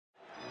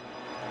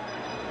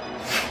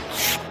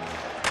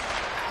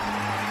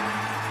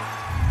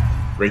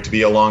Great to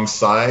be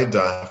alongside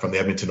from the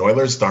Edmonton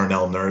Oilers,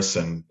 Darnell Nurse.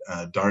 And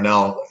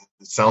Darnell,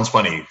 it sounds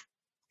funny,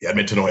 the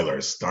Edmonton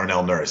Oilers,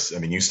 Darnell Nurse. I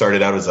mean, you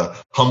started out as a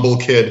humble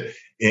kid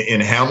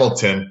in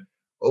Hamilton.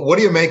 What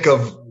do you make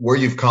of where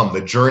you've come, the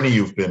journey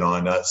you've been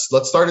on?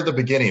 Let's start at the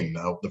beginning.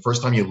 The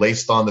first time you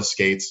laced on the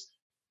skates,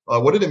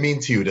 what did it mean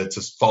to you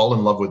to fall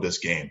in love with this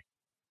game?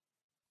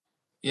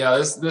 Yeah,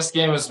 this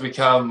game has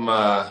become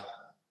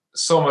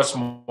so much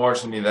more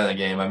to me than a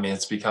game. I mean,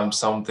 it's become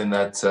something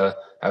that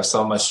I have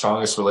some of my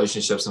strongest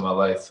relationships in my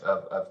life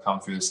have come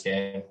through this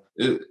game.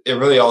 It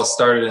really all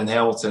started in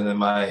Hamilton and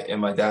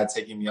my dad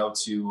taking me out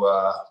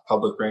to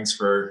public rinks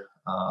for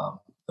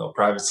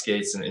private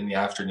skates in the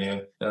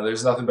afternoon.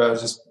 There's nothing better than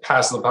just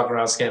passing the puck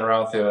around, skating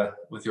around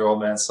with your old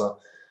man. So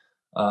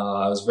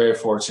I was very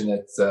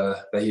fortunate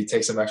that he'd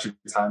take some extra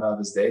time out of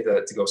his day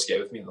to go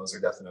skate with me. And those are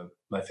definitely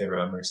my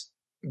favorite memories.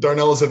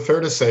 Darnell, is it fair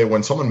to say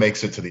when someone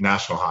makes it to the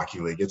National Hockey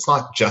League, it's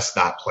not just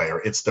that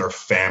player, it's their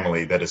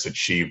family that has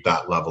achieved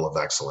that level of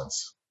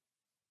excellence?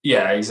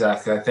 Yeah,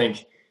 exactly. I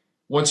think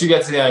once you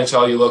get to the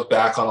NHL, you look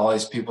back on all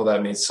these people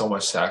that made so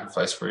much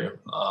sacrifice for you.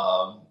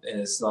 And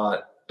it's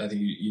not, I think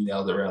you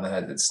nailed it around the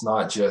head. It's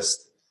not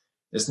just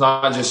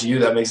you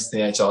that makes it to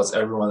the NHL. It's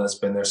everyone that's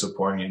been there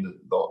supporting you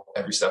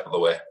every step of the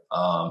way.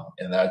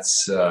 And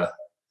that's, I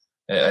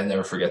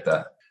never forget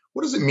that.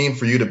 What does it mean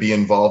for you to be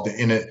involved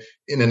in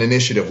an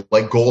initiative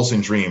like Goals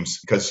and Dreams?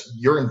 Because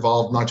you're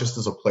involved not just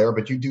as a player,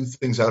 but you do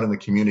things out in the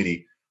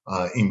community,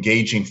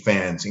 engaging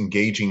fans,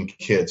 engaging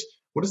kids.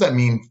 What does that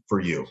mean for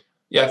you?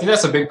 Yeah, I think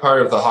that's a big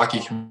part of the hockey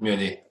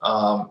community.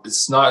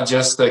 It's not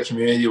just the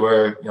community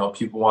where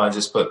people want to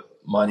just put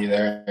money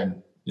there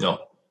and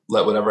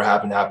let whatever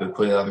happen,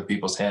 put it in other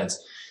people's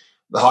hands.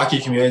 The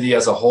hockey community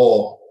as a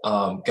whole,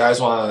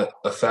 guys want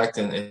to affect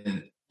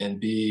and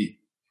be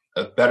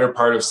a better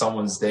part of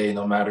someone's day,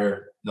 no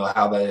matter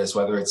how that is,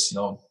 whether it's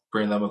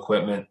bringing them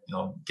equipment,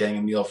 getting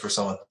a meal for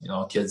someone,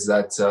 kids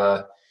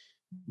that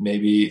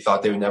maybe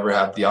thought they would never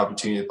have the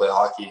opportunity to play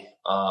hockey.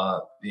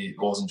 The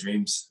Goals and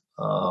Dreams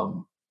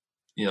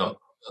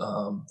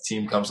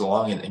team comes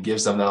along and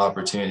gives them that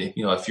opportunity.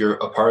 If you're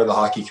a part of the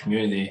hockey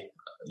community,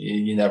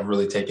 you never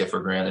really take it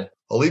for granted.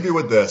 I'll leave you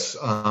with this.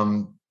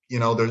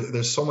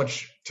 There's so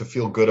much to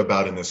feel good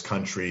about in this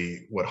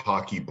country, what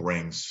hockey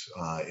brings.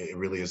 It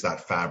really is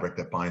that fabric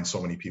that binds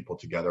so many people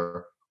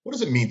together. What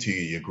does it mean to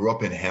you? You grew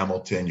up in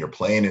Hamilton. You're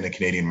playing in a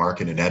Canadian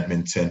market in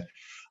Edmonton.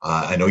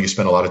 I know you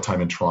spent a lot of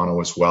time in Toronto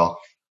as well.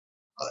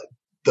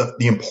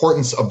 The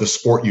importance of the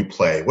sport you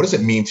play, what does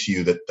it mean to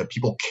you that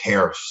people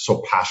care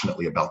so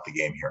passionately about the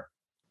game here?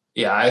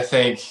 Yeah, I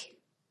think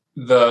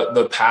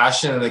the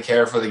passion and the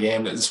care for the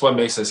game is what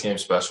makes this game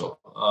special.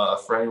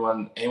 For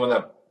anyone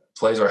that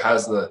plays or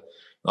has the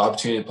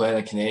opportunity to play in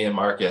the Canadian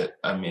market,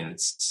 I mean,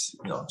 it's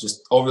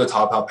just over the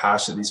top how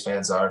passionate these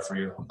fans are for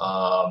you.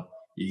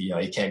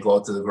 You can't go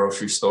out to the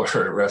grocery store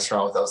or a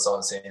restaurant without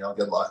someone saying,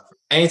 good luck.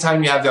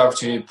 Anytime you have the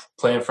opportunity to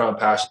play in front of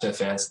passionate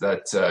fans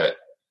that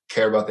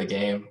care about the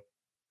game,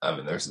 I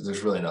mean,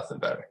 there's really nothing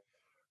better.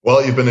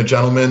 Well, you've been a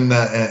gentleman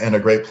and a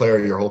great player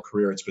your whole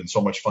career. It's been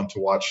so much fun to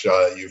watch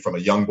you from a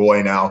young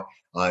boy now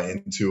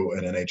into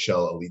an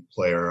NHL elite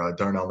player.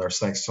 Darnell Nurse,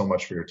 thanks so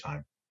much for your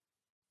time.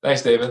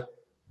 Thanks, David.